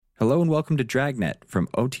Hello and welcome to Dragnet from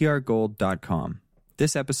OTRGold.com.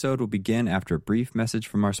 This episode will begin after a brief message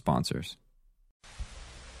from our sponsors.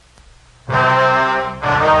 The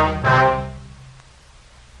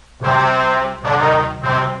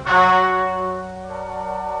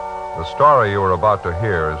story you are about to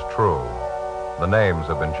hear is true. The names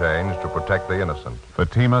have been changed to protect the innocent.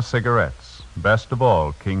 Fatima Cigarettes. Best of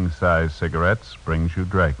all, king-size cigarettes brings you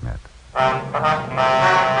Dragnet.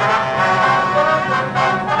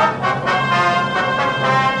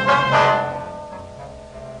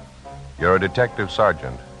 You're a detective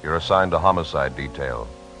sergeant. You're assigned to homicide detail.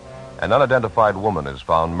 An unidentified woman is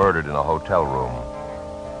found murdered in a hotel room.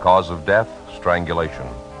 Cause of death, strangulation.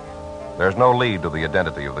 There's no lead to the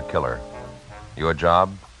identity of the killer. Your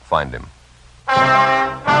job, find him.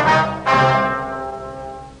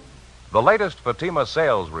 The latest Fatima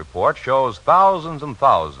sales report shows thousands and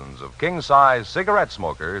thousands of king-size cigarette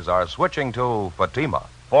smokers are switching to Fatima.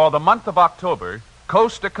 For the month of October,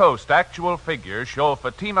 coast-to-coast actual figures show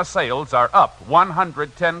Fatima sales are up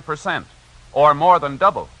 110%, or more than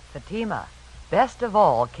double. Fatima, best of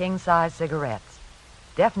all king-size cigarettes.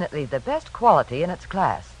 Definitely the best quality in its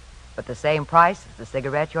class, but the same price as the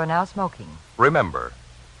cigarette you're now smoking. Remember,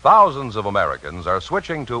 thousands of Americans are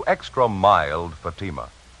switching to extra mild Fatima.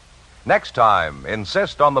 Next time,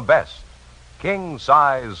 insist on the best,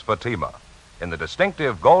 king-size Fatima, in the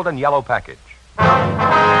distinctive golden yellow package.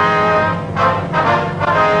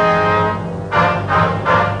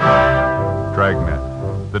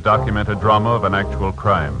 Dragnet, the documented drama of an actual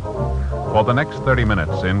crime. For the next 30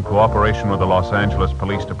 minutes, in cooperation with the Los Angeles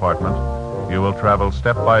Police Department, you will travel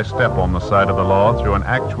step by step on the side of the law through an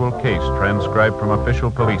actual case transcribed from official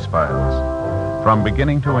police files. From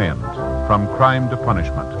beginning to end, from crime to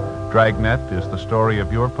punishment, Dragnet is the story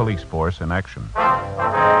of your police force in action.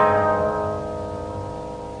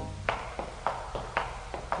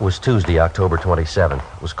 It was Tuesday, October 27th.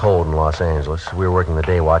 It was cold in Los Angeles. We were working the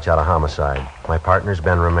day watch out of homicide. My partner's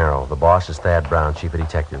Ben Romero. The boss is Thad Brown, chief of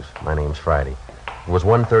detectives. My name's Friday. It was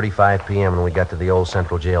 1:35 p.m. when we got to the old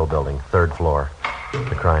Central Jail building, third floor,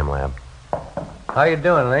 the crime lab. How you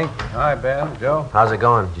doing, Lee? Hi, Ben. Joe? How's it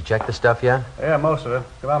going? Did you check the stuff yet? Yeah, most of it.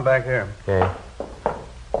 Come on back here. Okay.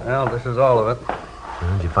 Well, this is all of it.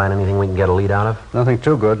 Did you find anything we can get a lead out of? Nothing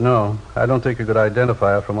too good, no. I don't think you could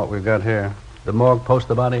identify it from what we've got here. The morgue post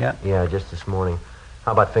the body yet? Yeah, just this morning.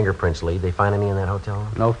 How about fingerprints, Lee? They find any in that hotel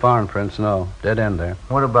room? No foreign prints, no. Dead end there.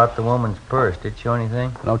 What about the woman's purse? Did it show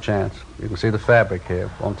anything? No chance. You can see the fabric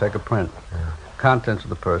here. Won't take a print. Yeah. Contents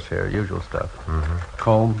of the purse here, usual stuff. Mm-hmm.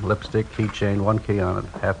 Comb, lipstick, keychain, 1 key on it,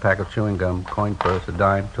 half pack of chewing gum, coin purse, a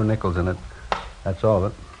dime, 2 nickels in it. That's all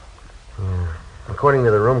of it. Yeah. According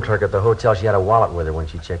to the room clerk at the hotel, she had a wallet with her when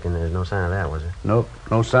she checked in. There's no sign of that, was there? Nope.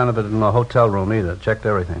 No sign of it in the hotel room either. Checked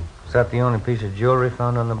everything. Is that the only piece of jewelry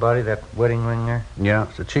found on the body, that wedding ring there? Yeah,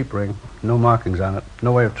 it's a cheap ring. No markings on it.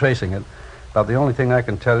 No way of tracing it. About the only thing I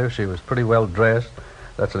can tell you, she was pretty well dressed.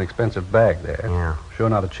 That's an expensive bag there. Yeah. Sure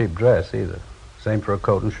not a cheap dress either. Same for a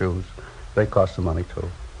coat and shoes. They cost some money, too.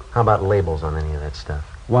 How about labels on any of that stuff?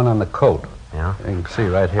 One on the coat. Yeah? You can see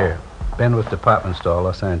right here. Benworth Department Store,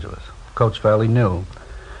 Los Angeles. Coat's fairly new.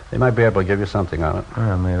 They might be able to give you something on it.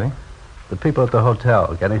 Well, maybe. The people at the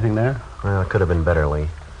hotel, get anything there? Well, it could have been better, Lee.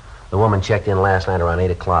 The woman checked in last night around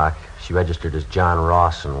 8 o'clock. She registered as John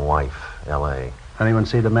Ross and wife, L.A. Anyone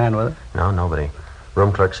see the man with her? No, nobody.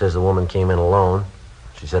 Room clerk says the woman came in alone.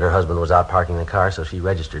 She said her husband was out parking the car, so she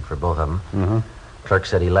registered for both of them. Mm-hmm. Clerk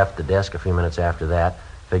said he left the desk a few minutes after that.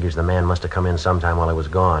 Figures the man must have come in sometime while he was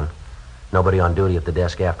gone. Nobody on duty at the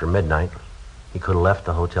desk after midnight. He could have left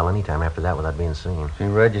the hotel any time after that without being seen. She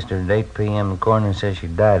registered at 8 p.m. The coroner says she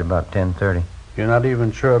died about 10:30. You're not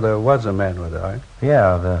even sure there was a man with her, are you?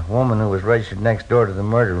 Yeah, the woman who was registered next door to the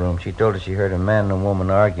murder room, she told us she heard a man and a woman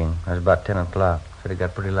arguing. It was about 10 o'clock. Said it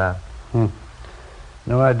got pretty loud.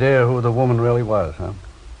 No idea who the woman really was, huh?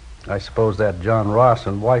 I suppose that John Ross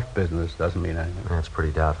and wife business doesn't mean anything. That's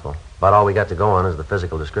pretty doubtful. About all we got to go on is the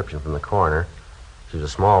physical description from the coroner. She was a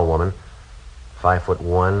small woman,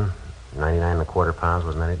 5'1", 99.25 pounds,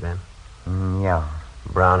 wasn't that it, Ben? Yeah.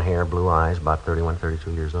 Brown hair, blue eyes, about 31,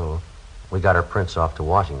 32 years old. We got her prints off to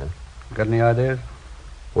Washington. Got any ideas?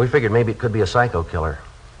 We figured maybe it could be a psycho killer.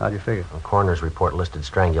 How'd you figure? The coroner's report listed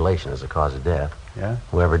strangulation as the cause of death. Yeah?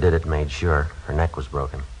 Whoever did it made sure her neck was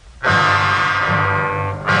broken.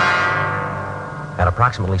 At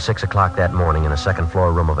approximately 6 o'clock that morning, in a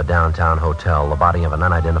second-floor room of a downtown hotel, the body of an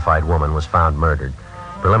unidentified woman was found murdered.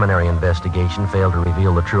 Preliminary investigation failed to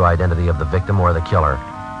reveal the true identity of the victim or the killer.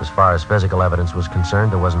 As far as physical evidence was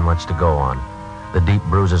concerned, there wasn't much to go on. The deep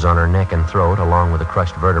bruises on her neck and throat, along with the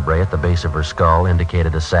crushed vertebrae at the base of her skull,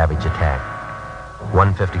 indicated a savage attack.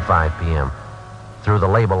 1:55 p.m. Through the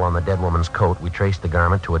label on the dead woman's coat, we traced the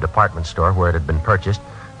garment to a department store where it had been purchased,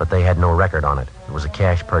 but they had no record on it. It was a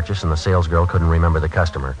cash purchase, and the salesgirl couldn't remember the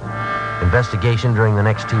customer. Investigation during the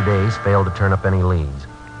next 2 days failed to turn up any leads.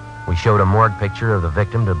 We showed a morgue picture of the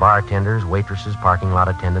victim to bartenders, waitresses, parking lot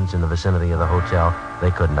attendants in the vicinity of the hotel.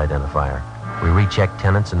 They couldn't identify her. We rechecked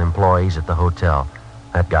tenants and employees at the hotel.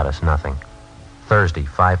 That got us nothing. Thursday,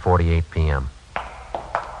 5:48 p.m.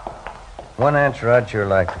 One answer I'd sure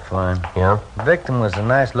like to find. Yeah? The victim was a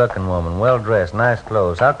nice-looking woman, well-dressed, nice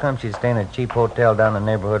clothes. How come she'd stay in a cheap hotel down the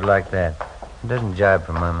neighborhood like that? It doesn't jibe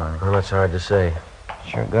for my money. Well, that's hard to say.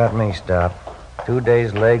 Sure got me stopped. 2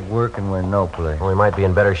 days leg work and we're no place. Well, we might be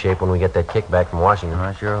in better shape when we get that kickback from Washington.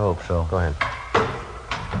 I sure hope so. Go ahead.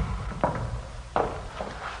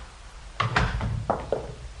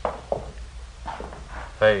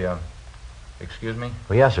 Hey, excuse me?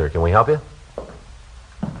 Well, yes, sir. Can we help you?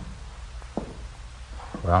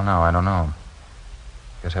 Well, no, I don't know.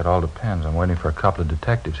 Guess that all depends. I'm waiting for a couple of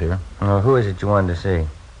detectives here. Well, who is it you wanted to see?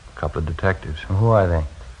 A couple of detectives. Well, who are they? Well,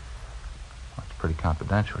 it's pretty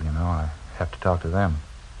confidential, you know. I have to talk to them.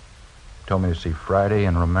 They told me to see Friday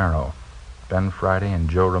and Romero. Ben Friday and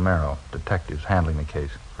Joe Romero, detectives handling the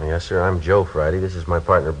case. Yes, sir. I'm Joe Friday. This is my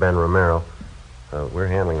partner, Ben Romero. We're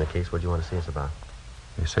handling the case. What do you want to see us about?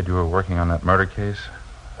 They said you were working on that murder case?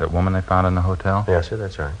 That woman they found in the hotel? Yes, sir.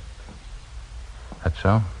 That's right. That's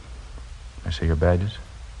so? I see your badges?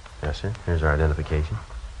 Yes, sir. Here's our identification.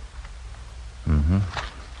 Mm-hmm.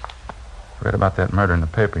 Read about that murder in the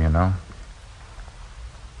paper, you know.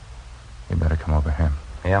 You better come over here.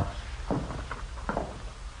 Yeah.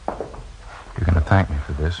 You're going to thank me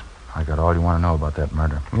for this. I got all you want to know about that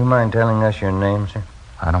murder. You mind telling us your name, sir?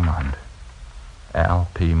 I don't mind. Al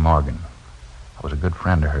P. Morgan. I was a good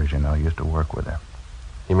friend of hers, you know. Used to work with her.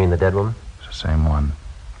 You mean the dead woman? It's the same one.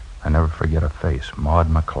 I never forget her face, Maud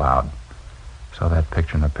McLeod. Saw that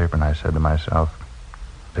picture in the paper and I said to myself,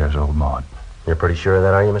 there's old Maud. You're pretty sure of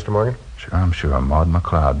that, are you, Mr. Morgan? Sure, I'm sure. Maud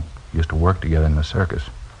McLeod. Used to work together in the circus.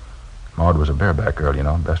 Maud was a bareback girl, you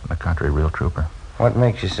know, best in the country, real trooper. What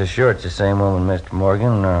makes you so sure it's the same woman, Mr.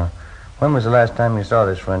 Morgan? When was the last time you saw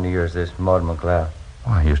this friend of yours, this Maud McLeod?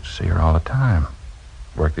 Well, I used to see her all the time.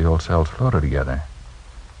 Worked the old Sells photo together.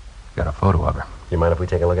 Got a photo of her. You mind if we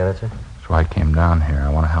take a look at it, sir? That's why I came down here. I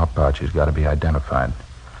want to help out. She's got to be identified.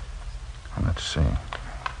 And let's see.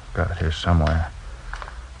 Got it here somewhere.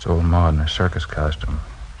 It's old Maud in her circus costume.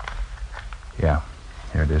 Yeah,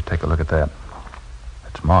 here it is. Take a look at that.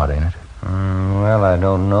 It's Maud, ain't it? Well, I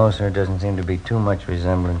don't know, sir. Doesn't seem to be too much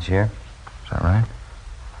resemblance here. Is that right?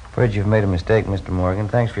 Afraid you've made a mistake, Mr. Morgan.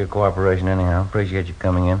 Thanks for your cooperation anyhow. Appreciate you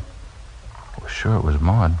coming in. Well, sure, it was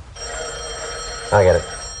Maud. I get it.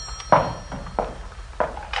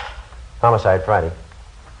 Homicide Friday.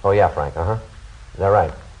 Oh, yeah, Frank. Uh-huh. Is that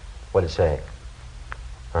right? What'd it say?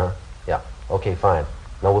 Huh? Yeah. Okay, fine.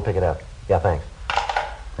 No, we'll pick it up. Yeah, thanks.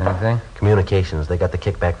 Anything? Communications. They got the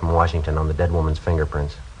kickback from Washington on the dead woman's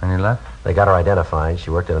fingerprints. Any luck? They got her identified. She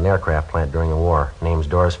worked at an aircraft plant during the war. Name's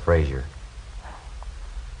Doris Frazier.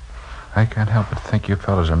 I can't help but think you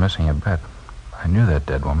fellas are missing a bet. I knew that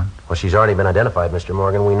dead woman. Well, she's already been identified, Mr.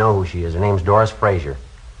 Morgan. We know who she is. Her name's Doris Frazier.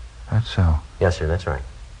 That's so. Yes, sir, that's right.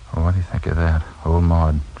 Well, what do you think of that? Old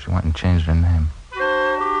Maud. She went and changed her name.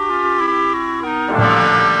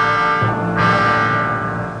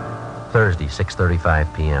 Thursday,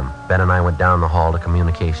 6:35 p.m. Ben and I went down the hall to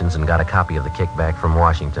communications and got a copy of the kickback from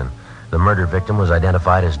Washington. The murder victim was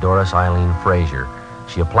identified as Doris Eileen Frazier.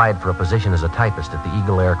 She applied for a position as a typist at the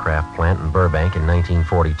Eagle Aircraft Plant in Burbank in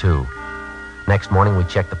 1942. Next morning, we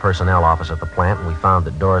checked the personnel office at the plant, and we found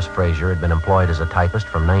that Doris Frazier had been employed as a typist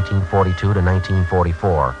from 1942 to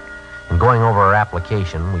 1944. In going over her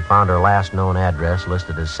application, we found her last known address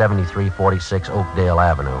listed as 7346 Oakdale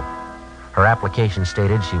Avenue. Her application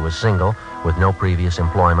stated she was single, with no previous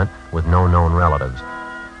employment, with no known relatives.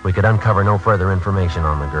 We could uncover no further information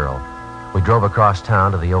on the girl. We drove across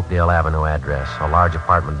town to the Oakdale Avenue address, a large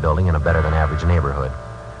apartment building in a better-than-average neighborhood.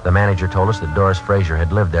 The manager told us that Doris Frazier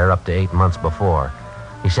had lived there up to 8 months before.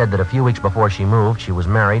 He said that a few weeks before she moved, she was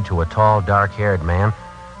married to a tall, dark-haired man,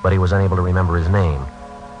 but he was unable to remember his name.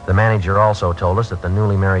 The manager also told us that the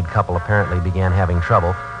newly married couple apparently began having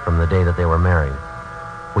trouble from the day that they were married.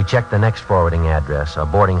 We checked the next forwarding address, a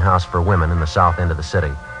boarding house for women in the south end of the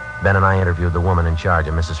city. Ben and I interviewed the woman in charge,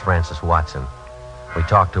 a Mrs. Frances Watson. We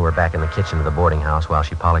talked to her back in the kitchen of the boarding house while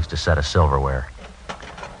she polished a set of silverware.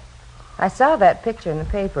 I saw that picture in the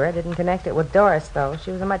paper. I didn't connect it with Doris, though.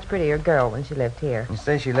 She was a much prettier girl when she lived here. You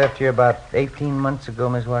say she left here about 18 months ago,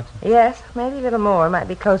 Miss Watson? Yes, maybe a little more. Might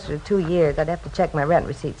be closer to 2 years. I'd have to check my rent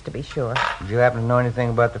receipts to be sure. Did you happen to know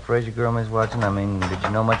anything about the Fraser girl, Miss Watson? I mean, did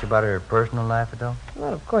you know much about her personal life at all?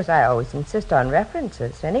 Well, of course, I always insist on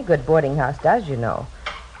references. Any good boarding house does, you know.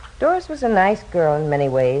 Doris was a nice girl in many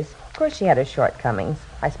ways. Of course, she had her shortcomings.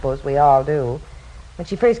 I suppose we all do. When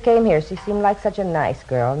she first came here, she seemed like such a nice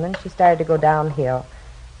girl, and then she started to go downhill.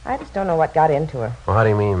 I just don't know what got into her. Well, how do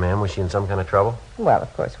you mean, ma'am? Was she in some kind of trouble? Well,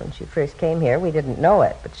 of course, when she first came here, we didn't know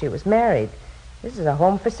it, but she was married. This is a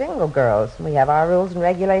home for single girls, and we have our rules and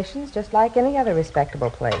regulations just like any other respectable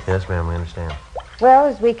place. Yes, ma'am, we understand. Well,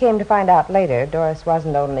 as we came to find out later, Doris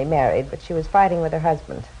wasn't only married, but she was fighting with her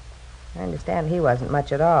husband. I understand he wasn't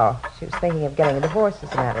much at all. She was thinking of getting a divorce,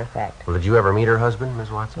 as a matter of fact. Well, did you ever meet her husband,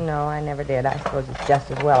 Miss Watson? No, I never did. I suppose it's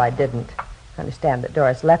just as well I didn't. I understand that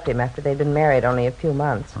Doris left him after they'd been married only a few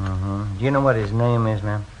months. Mm-hmm. Do you know what his name is,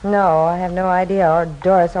 ma'am? No, I have no idea. Or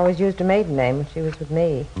Doris always used her maiden name when she was with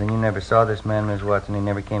me. Then you never saw this man, Miss Watson? He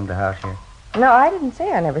never came to the house here? No, I didn't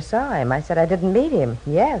say I never saw him. I said I didn't meet him.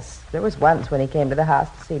 Yes, there was once when he came to the house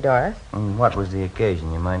to see Doris. And what was the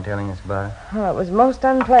occasion? You mind telling us about it? Oh, it was most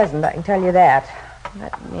unpleasant, I can tell you that.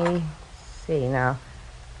 Let me see now.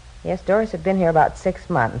 Yes, Doris had been here about 6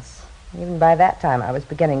 months. Even by that time, I was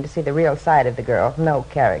beginning to see the real side of the girl. No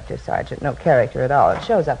character, Sergeant, no character at all. It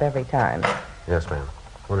shows up every time. Yes, ma'am.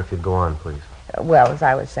 I wonder if you'd go on, please. Well, as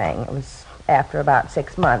I was saying, it was after about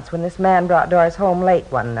 6 months when this man brought Doris home late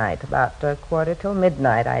one night, about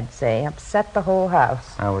 1:45 I'd say, upset the whole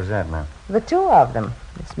house. How was that, ma'am? The two of them,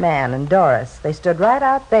 this man and Doris, they stood right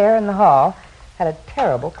out there in the hall, had a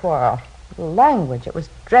terrible quarrel. The language, it was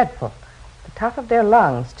dreadful. The top of their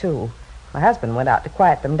lungs, too. My husband went out to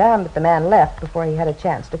quiet them down, but the man left before he had a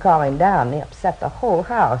chance to calm him down. He upset the whole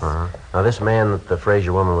house. Uh-huh. Now, this man that the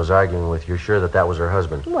Fraser woman was arguing with, you're sure that was her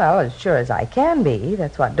husband? Well, as sure as I can be.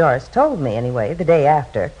 That's what Doris told me, anyway, the day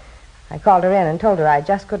after. I called her in and told her I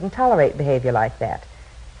just couldn't tolerate behavior like that.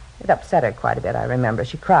 It upset her quite a bit, I remember.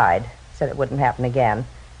 She cried, said it wouldn't happen again.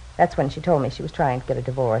 That's when she told me she was trying to get a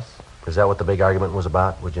divorce. Is that what the big argument was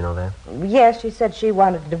about? Would you know that? Yes, she said she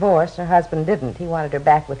wanted a divorce, and her husband didn't. He wanted her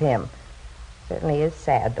back with him. Certainly is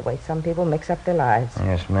sad the way some people mix up their lives.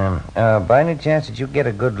 Yes, ma'am. By any chance, did you get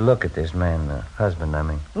a good look at this man, husband, I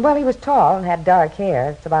mean? Well, he was tall and had dark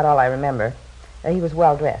hair. That's about all I remember. He was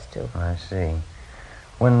well-dressed, too. I see.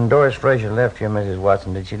 When Doris Fraser left here, Mrs.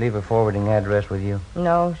 Watson, did she leave a forwarding address with you?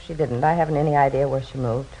 No, she didn't. I haven't any idea where she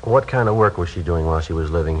moved. What kind of work was she doing while she was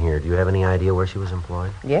living here? Do you have any idea where she was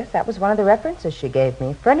employed? Yes, that was one of the references she gave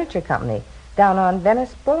me. Furniture company, down on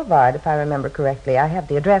Venice Boulevard, if I remember correctly. I have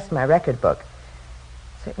the address in my record book.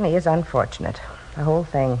 Certainly is unfortunate, the whole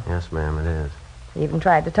thing. Yes, ma'am, it is. I even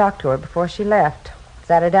tried to talk to her before she left.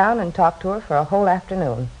 Sat her down and talked to her for a whole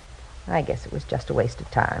afternoon. I guess it was just a waste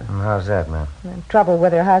of time. How's that, ma'am? And trouble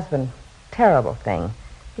with her husband. Terrible thing.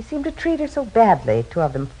 He seemed to treat her so badly, two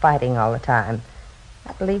of them fighting all the time.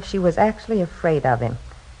 I believe she was actually afraid of him.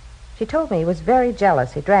 She told me he was very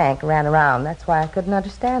jealous. He drank and ran around. That's why I couldn't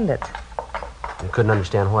understand it. You couldn't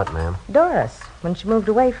understand what, ma'am? Doris, when she moved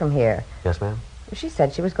away from here. Yes, ma'am? She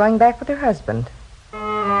said she was going back with her husband.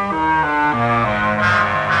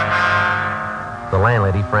 The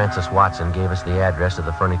landlady, Frances Watson, gave us the address of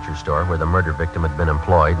the furniture store where the murder victim had been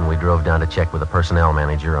employed, and we drove down to check with the personnel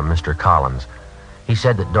manager, a Mr. Collins. He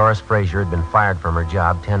said that Doris Fraser had been fired from her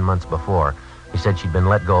job 10 months before. He said she'd been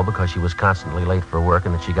let go because she was constantly late for work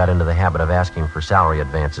and that she got into the habit of asking for salary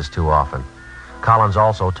advances too often. Collins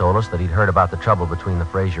also told us that he'd heard about the trouble between the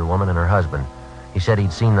Fraser woman and her husband. He said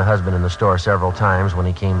he'd seen the husband in the store several times when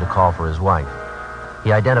he came to call for his wife.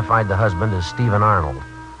 He identified the husband as Stephen Arnold.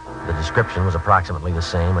 The description was approximately the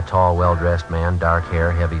same, a tall, well-dressed man, dark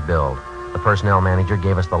hair, heavy build. The personnel manager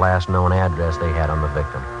gave us the last known address they had on the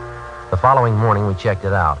victim. The following morning, we checked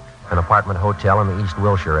it out, an apartment hotel in the East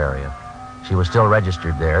Wilshire area. She was still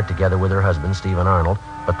registered there, together with her husband, Stephen Arnold,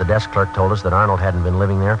 but the desk clerk told us that Arnold hadn't been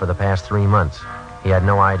living there for the past 3 months. He had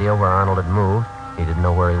no idea where Arnold had moved. He didn't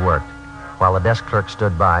know where he worked. While the desk clerk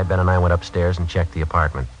stood by, Ben and I went upstairs and checked the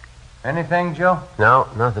apartment. Anything, Joe? No,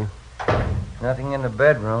 nothing. Nothing in the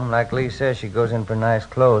bedroom. Like Lee says, she goes in for nice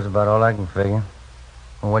clothes, about all I can figure.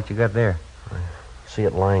 Well, what you got there? I see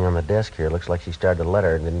it lying on the desk here. Looks like she started a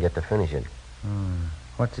letter and didn't get to finish it.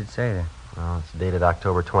 What's it say there? Well, it's dated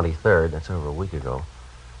October 23rd. That's over a week ago.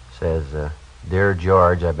 It says, Dear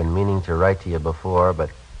George, I've been meaning to write to you before, but...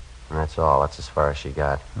 And that's all. That's as far as she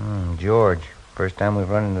got. George. First time we've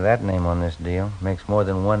run into that name on this deal. Makes more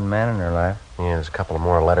than one man in her life. Yeah, there's a couple of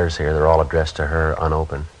more letters here. They're all addressed to her,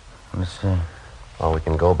 unopened. Let's see. All we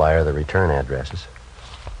can go by are the return addresses.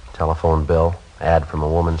 Telephone bill, ad from a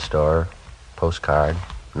woman's store, postcard,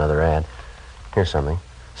 another ad. Here's something.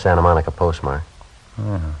 Santa Monica postmark.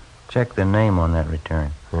 Yeah. Check the name on that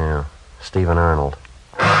return. Yeah. Stephen Arnold.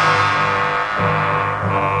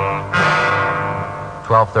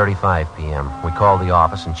 12:35 p.m. We called the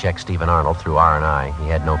office and checked Stephen Arnold through R&I. He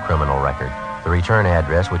had no criminal record. The return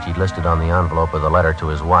address, which he'd listed on the envelope of the letter to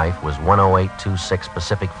his wife, was 10826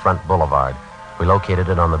 Pacific Front Boulevard. We located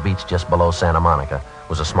it on the beach just below Santa Monica. It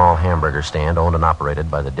was a small hamburger stand owned and operated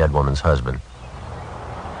by the dead woman's husband.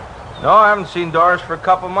 No, I haven't seen Doris for a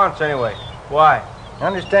couple months anyway. Why? I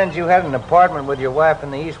understand you had an apartment with your wife in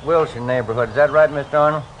the East Wilshire neighborhood. Is that right, Mr.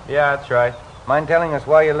 Arnold? Yeah, that's right. Mind telling us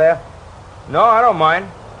why you left? No, I don't mind.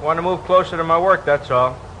 Want to move closer to my work, that's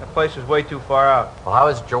all. That place is way too far out. Well, how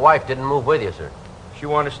is it your wife didn't move with you, sir? She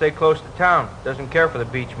wanted to stay close to town. Doesn't care for the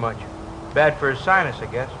beach much. Bad for his sinus, I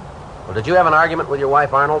guess. Well, did you have an argument with your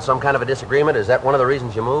wife, Arnold? Some kind of a disagreement? Is that one of the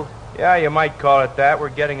reasons you moved? Yeah, you might call it that. We're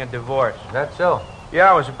getting a divorce. That's so.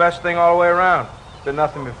 Yeah, it was the best thing all the way around. It's been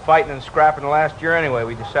nothing but fighting and scrapping the last year anyway.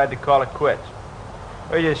 We decided to call it quits.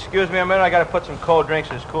 Will you excuse me a minute? I got to put some cold drinks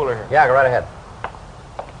in this cooler here. Yeah, go right ahead.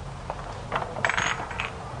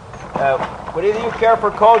 Would either of you care for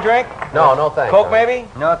a cold drink? No, no thanks. Coke, maybe?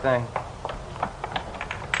 No, thanks.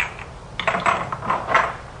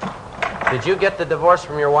 Did you get the divorce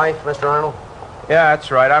from your wife, Mr. Arnold? Yeah, that's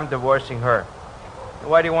right. I'm divorcing her.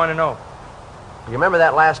 Why do you want to know? You remember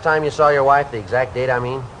that last time you saw your wife, the exact date, I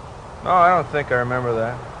mean? No, I don't think I remember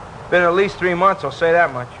that. Been at least 3 months, I'll say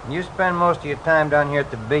that much. You spend most of your time down here at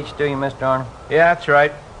the beach, do you, Mr. Arnold? Yeah, that's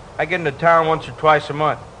right. I get into town once or twice a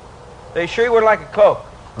month. They sure you would like a Coke?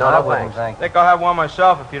 No, thanks. I think I'll have one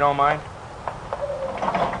myself if you don't mind.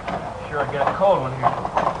 Sure, I get a cold one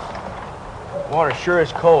here. Water sure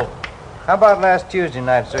is cold. How about last Tuesday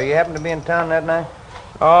night, sir? You happened to be in town that night?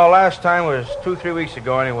 Oh, last time was 2-3 weeks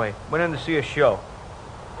ago anyway. Went in to see a show.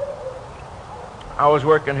 I was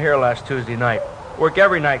working here last Tuesday night. Work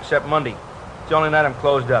every night except Monday. It's the only night I'm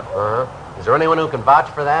closed up. Uh-huh. Is there anyone who can vouch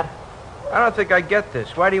for that? I don't think I get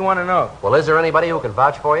this. Why do you want to know? Well, is there anybody who can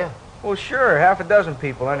vouch for you? Well, sure. Half a dozen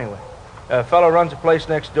people anyway. A fellow runs a place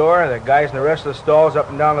next door. The guys in the rest of the stalls up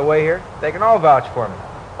and down the way here, they can all vouch for me.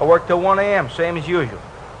 I work till 1 a.m., same as usual.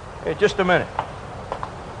 Hey, just a minute.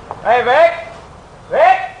 Hey, Vic!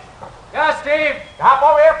 Vic! Yeah, Steve? Hop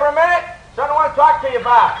over here for a minute. Something I want to talk to you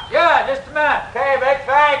about. Yeah, just a minute. Okay, Vic,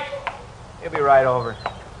 thanks. He'll be right over.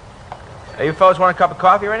 Hey, you fellas want a cup of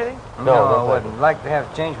coffee or anything? No, I wouldn't. Like to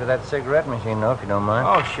have change for that cigarette machine, though, if you don't mind.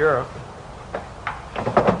 Oh, sure.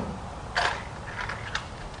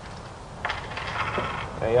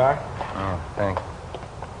 There you are. Oh, thanks.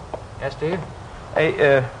 Yes, Steve?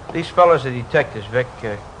 Hey, these fellas are detectives, Vic.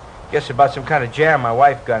 Guess about some kind of jam my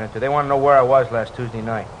wife got into. They want to know where I was last Tuesday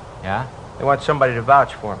night. Yeah? They want somebody to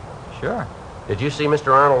vouch for me. Sure. Did you see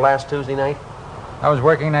Mr. Arnold last Tuesday night? I was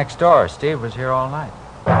working next door. Steve was here all night.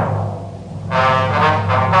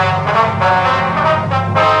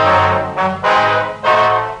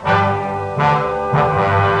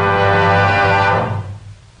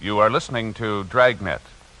 You are listening to Dragnet,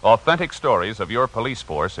 authentic stories of your police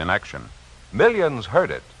force in action. Millions heard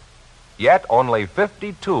it, yet only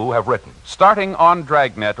 52 have written. Starting on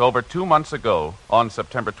Dragnet over 2 months ago, on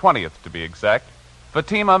September 20th to be exact,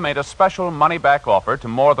 Fatima made a special money-back offer to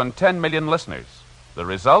more than 10 million listeners. The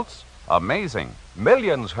results? Amazing.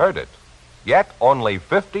 Millions heard it, yet only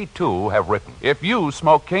 52 have written. If you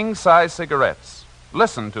smoke king-size cigarettes,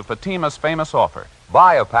 listen to Fatima's famous offer.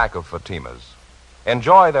 Buy a pack of Fatimas.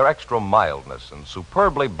 Enjoy their extra mildness and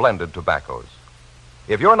superbly blended tobaccos.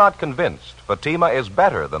 If you're not convinced Fatima is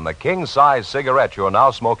better than the king-size cigarette you're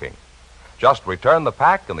now smoking, just return the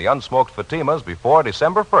pack and the unsmoked Fatimas before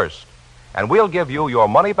December 1st, and we'll give you your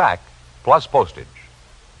money back plus postage.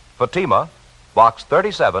 Fatima, Box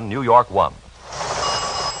 37, New York 1.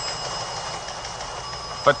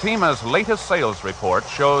 Fatima's latest sales report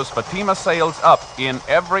shows Fatima sales up in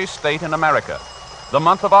every state in America. The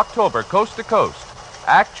month of October, coast to coast,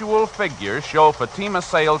 actual figures show Fatima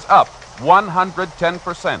sales up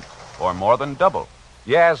 110%, or more than double.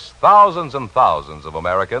 Yes, thousands and thousands of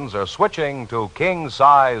Americans are switching to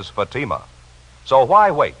king-size Fatima. So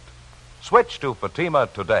why wait? Switch to Fatima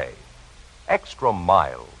today. Extra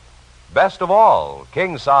mild. Best of all,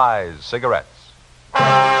 king-size cigarettes.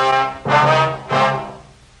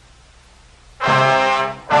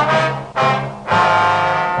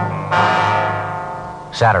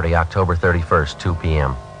 Saturday, October 31st, 2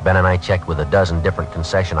 p.m. Ben and I checked with a dozen different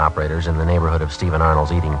concession operators in the neighborhood of Stephen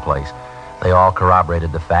Arnold's eating place. They all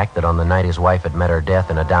corroborated the fact that on the night his wife had met her death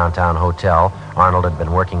in a downtown hotel, Arnold had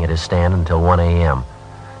been working at his stand until 1 a.m.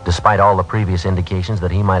 Despite all the previous indications that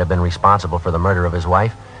he might have been responsible for the murder of his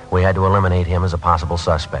wife, we had to eliminate him as a possible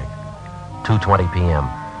suspect. 2:20 p.m.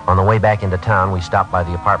 On the way back into town, we stopped by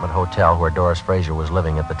the apartment hotel where Doris Frazier was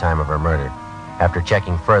living at the time of her murder. After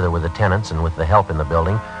checking further with the tenants and with the help in the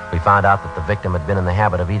building, we found out that the victim had been in the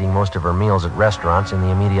habit of eating most of her meals at restaurants in the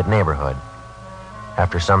immediate neighborhood.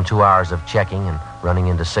 After some 2 hours of checking and running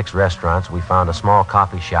into 6 restaurants, we found a small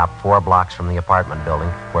coffee shop 4 blocks from the apartment building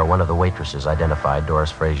where one of the waitresses identified Doris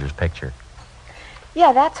Frazier's picture.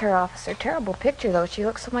 Yeah, that's her, officer. Terrible picture, though. She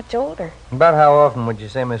looks so much older. About how often would you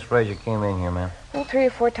say Miss Frazier came in here, ma'am? Well, 3 or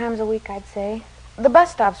 4 times a week, I'd say. The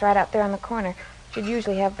bus stop's right out there on the corner. She'd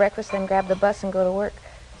usually have breakfast, then grab the bus and go to work.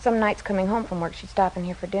 Some nights coming home from work, she'd stop in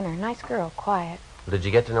here for dinner. Nice girl, quiet. Did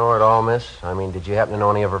you get to know her at all, miss? I mean, did you happen to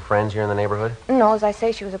know any of her friends here in the neighborhood? No, as I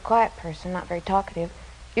say, she was a quiet person, not very talkative.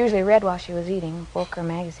 Usually read while she was eating, book or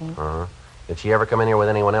magazine. Uh-huh. Did she ever come in here with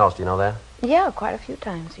anyone else? Do you know that? Yeah, quite a few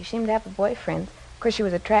times. She seemed to have a boyfriend. Of course, she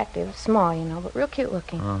was attractive, small, you know, but real cute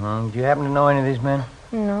looking. Do you happen to know any of these men?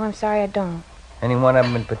 No, I'm sorry, I don't. Any one of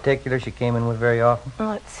them in particular she came in with very often?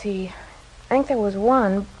 Let's see. I think there was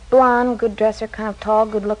one. Blonde, good dresser, kind of tall,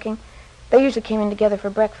 good looking. They usually came in together for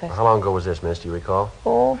breakfast. How long ago was this, miss? Do you recall?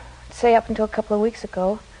 Oh, I'd say up until a couple of weeks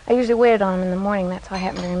ago. I usually waited on him in the morning. That's how I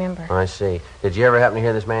happen to remember. I see. Did you ever happen to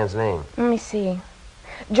hear this man's name? Let me see.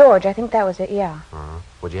 George, I think that was it, yeah.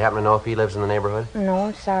 Would you happen to know if he lives in the neighborhood? No,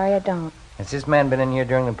 I'm sorry, I don't. Has this man been in here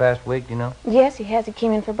during the past week, do you know? Yes, he has. He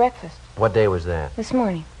came in for breakfast. What day was that? This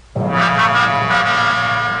morning.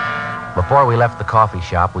 Before we left the coffee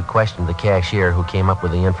shop, we questioned the cashier who came up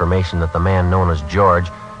with the information that the man known as George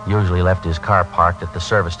usually left his car parked at the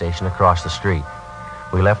service station across the street.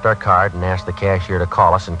 We left our card and asked the cashier to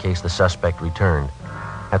call us in case the suspect returned.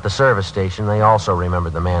 At the service station, they also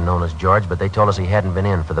remembered the man known as George, but they told us he hadn't been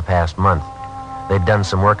in for the past month. They'd done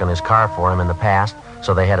some work on his car for him in the past,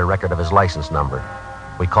 so they had a record of his license number.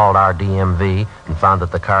 We called our DMV and found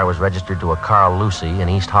that the car was registered to a Carl Lucy in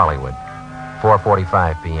East Hollywood.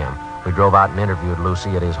 4:45 p.m. We drove out and interviewed Lucy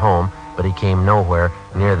at his home, but he came nowhere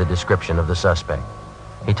near the description of the suspect.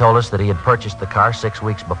 He told us that he had purchased the car 6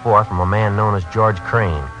 weeks before from a man known as George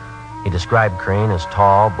Crane. He described Crane as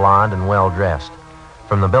tall, blonde, and well-dressed.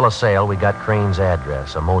 From the bill of sale, we got Crane's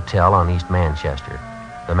address, a motel on East Manchester.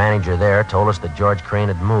 The manager there told us that George Crane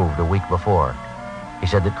had moved a week before. He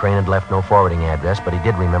said that Crane had left no forwarding address, but he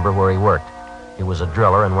did remember where he worked. He was a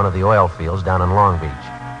driller in one of the oil fields down in Long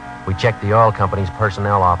Beach. We checked the oil company's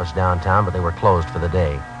personnel office downtown, but they were closed for the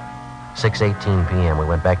day. 6:18 p.m. We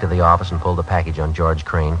went back to the office and pulled the package on George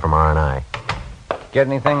Crane from R&I. Get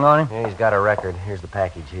anything on him? Yeah, he's got a record. Here's the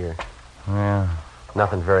package here. Yeah.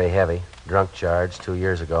 Nothing very heavy. Drunk charge 2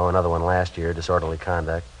 years ago. Another one last year. Disorderly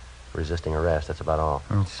conduct. Resisting arrest. That's about all.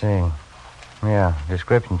 Let's see. Yeah,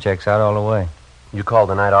 description checks out all the way. You called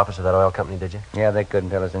the night office of that oil company, did you? Yeah, they couldn't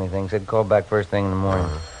tell us anything. Said call back first thing in the morning.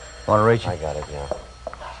 Want to reach you? I got it, yeah.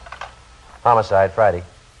 Homicide, Friday.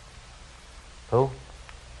 Who?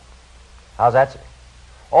 How's that, sir?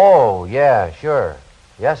 Oh, yeah, sure.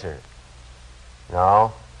 Yes, sir.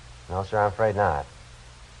 No, sir, I'm afraid not.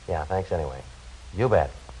 Yeah, thanks anyway. You bet.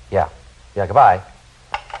 Yeah, goodbye.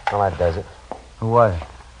 Well, that does it. Who was it?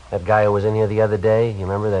 That guy who was in here the other day. You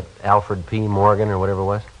remember that Alfred P. Morgan or whatever it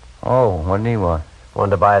was? Oh, what did he want?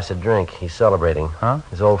 Wanted to buy us a drink. He's celebrating. Huh?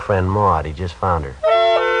 His old friend Maud. He just found her.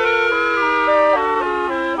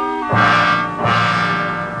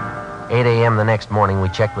 8 a.m. the next morning, we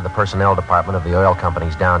checked with the personnel department of the oil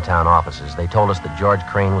company's downtown offices. They told us that George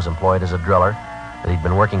Crane was employed as a driller, that he'd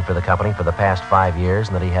been working for the company for the past 5 years,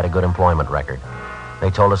 and that he had a good employment record. They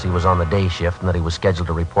told us he was on the day shift and that he was scheduled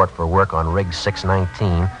to report for work on Rig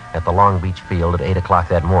 619 at the Long Beach field at 8 o'clock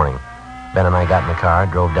that morning. Ben and I got in the car,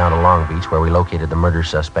 drove down to Long Beach, where we located the murder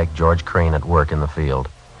suspect, George Crane, at work in the field.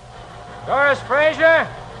 Doris Frazier?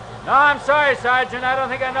 No, I'm sorry, Sergeant. I don't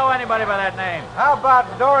think I know anybody by that name. How about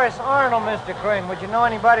Doris Arnold, Mr. Crane? Would you know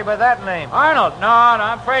anybody by that name? Arnold? No,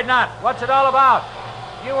 I'm afraid not. What's it all about?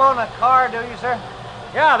 You own a car, do you, sir?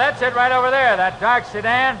 Yeah, that's it right over there, that dark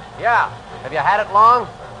sedan. Yeah. Have you had it long?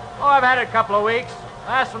 Oh, I've had it a couple of weeks.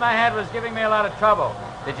 Last one I had was giving me a lot of trouble.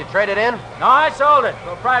 Did you trade it in? No, I sold it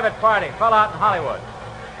to a private party. Fell out in Hollywood.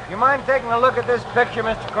 You mind taking a look at this picture,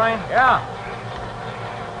 Mr. Crane? Yeah.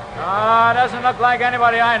 Doesn't look like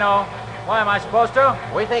anybody I know. Why, am I supposed to?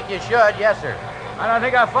 We think you should, yes, sir. I don't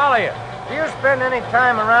think I'll follow you. Do you spend any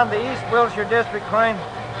time around the East Wilshire district, Crane?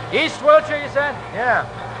 East Wilshire, you said? Yeah.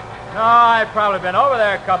 No, I've probably been over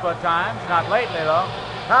there a couple of times. Not lately, though.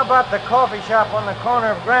 How about the coffee shop on the corner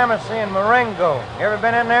of Gramercy and Marengo? You ever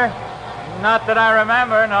been in there? Not that I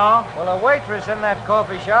remember, no. Well, a waitress in that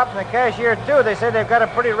coffee shop and the cashier, too. They say they've got a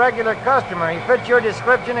pretty regular customer. He fits your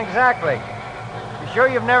description exactly. You sure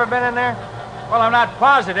you've never been in there? Well, I'm not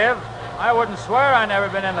positive. I wouldn't swear I've never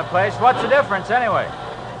been in the place. What's the difference, anyway?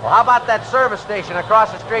 Well, how about that service station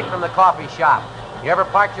across the street from the coffee shop? You ever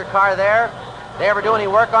parked your car there? They ever do any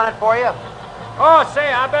work on it for you? Oh,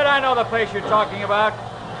 say, I bet I know the place you're talking about.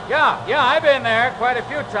 Yeah, I've been there quite a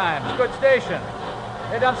few times. Good station.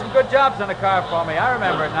 They done some good jobs on the car for me. I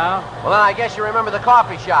remember it now. Well, then I guess you remember the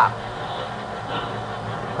coffee shop.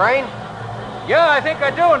 Crane? Yeah, I think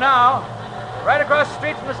I do now. Right across the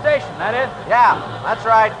street from the station, that it? Yeah, that's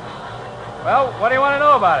right. Well, what do you want to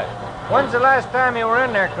know about it? When's the last time you were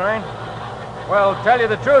in there, Crane? Well, tell you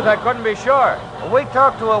the truth, I couldn't be sure. Well, we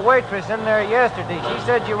talked to a waitress in there yesterday. She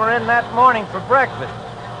said you were in that morning for breakfast.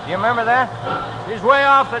 Do you remember that? She's way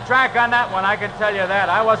off the track on that one, I can tell you that.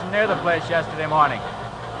 I wasn't near the place yesterday morning.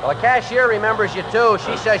 Well, the cashier remembers you, too.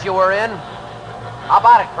 She says you were in. How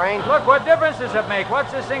about it, Crane? Look, what difference does it make?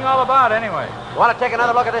 What's this thing all about, anyway? You want to take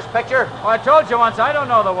another look at this picture? Well, I told you once, I don't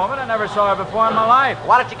know the woman. I never saw her before in my life.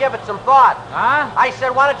 Why don't you give it some thought? Huh? I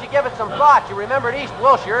said, why don't you give it some thought? You remembered East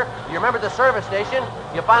Wilshire. You remembered the service station.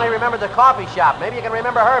 You finally remembered the coffee shop. Maybe you can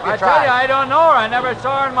remember her if you try. I tell you, I don't know her. I never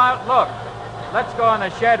saw her in my... Look, let's go in the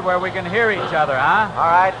shed where we can hear each other, huh? All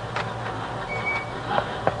right.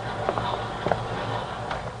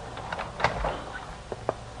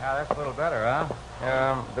 Yeah, that's a little better, huh?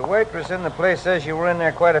 The waitress in the place says you were in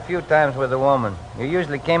there quite a few times with a woman. You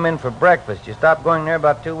usually came in for breakfast. You stopped going there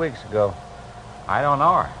about 2 weeks ago. I don't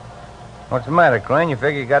know her. What's the matter, Crane? You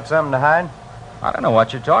figure you got something to hide? I don't know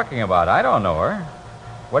what you're talking about. I don't know her.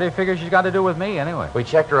 What do you figure she's got to do with me, anyway? We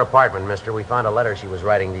checked her apartment, mister. We found a letter she was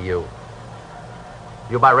writing to you.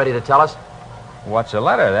 You about ready to tell us? What's a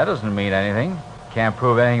letter? That doesn't mean anything. Can't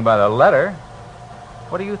prove anything by the letter.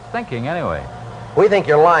 What are you thinking, anyway? We think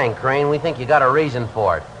you're lying, Crane. We think you got a reason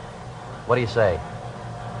for it. What do you say?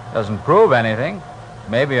 Doesn't prove anything.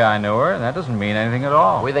 Maybe I knew her. That doesn't mean anything at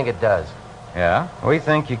all. We think it does. Yeah? We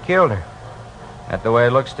think you killed her. That the way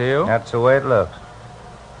it looks to you? That's the way it looks.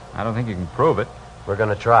 I don't think you can prove it. We're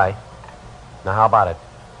going to try. Now, how about it?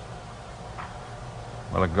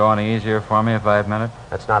 Will it go any easier for me if I admit it?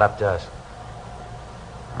 That's not up to us.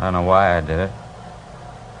 I don't know why I did it.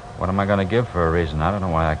 What am I going to give for a reason? I don't know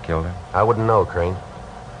why I killed her. I wouldn't know, Crane.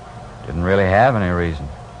 Didn't really have any reason.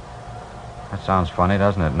 That sounds funny,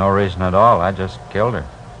 doesn't it? No reason at all. I just killed her.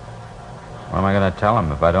 What am I going to tell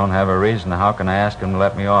him? If I don't have a reason, how can I ask him to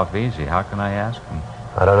let me off easy? How can I ask him?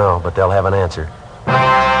 I don't know, but they'll have an answer.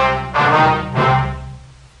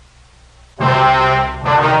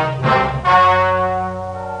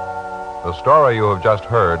 The story you have just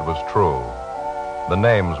heard was true. The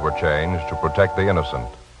names were changed to protect the innocent.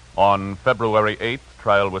 On February 8th,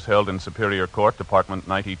 trial was held in Superior Court, Department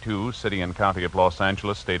 92, City and County of Los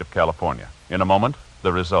Angeles, State of California. In a moment,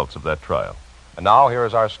 the results of that trial. And now, here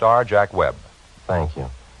is our star, Jack Webb. Thank you.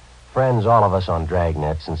 Friends, all of us on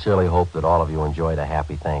Dragnet sincerely hope that all of you enjoyed a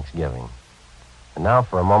happy Thanksgiving. And now,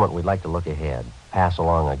 for a moment, we'd like to look ahead, pass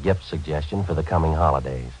along a gift suggestion for the coming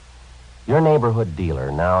holidays. Your neighborhood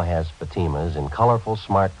dealer now has Fatimas in colorful,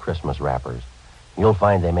 smart Christmas wrappers. You'll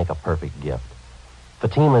find they make a perfect gift.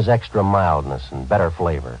 Fatima's extra mildness and better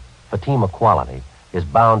flavor, Fatima quality, is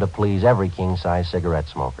bound to please every king-size cigarette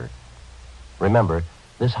smoker. Remember,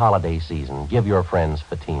 this holiday season, give your friends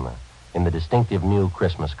Fatima in the distinctive new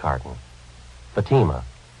Christmas carton. Fatima,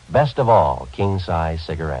 best of all king-size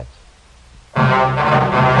cigarettes.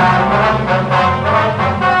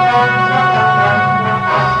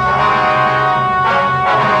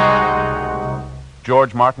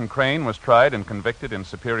 George Martin Crane was tried and convicted in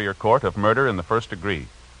Superior Court of murder in the first degree.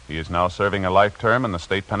 He is now serving a life term in the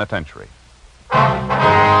state penitentiary.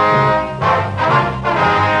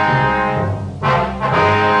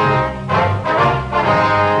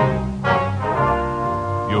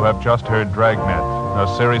 You have just heard Dragnet, a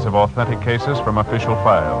series of authentic cases from official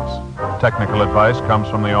files. Technical advice comes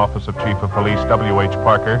from the Office of Chief of Police W.H.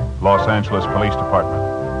 Parker, Los Angeles Police Department.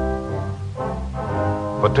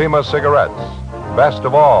 Fatima Cigarettes, best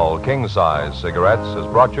of all king-size cigarettes, has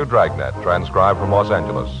brought you Dragnet, transcribed from Los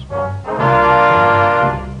Angeles.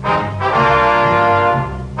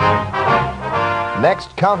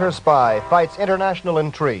 Next, Counter Spy fights international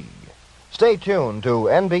intrigue. Stay tuned to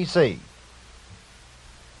NBC.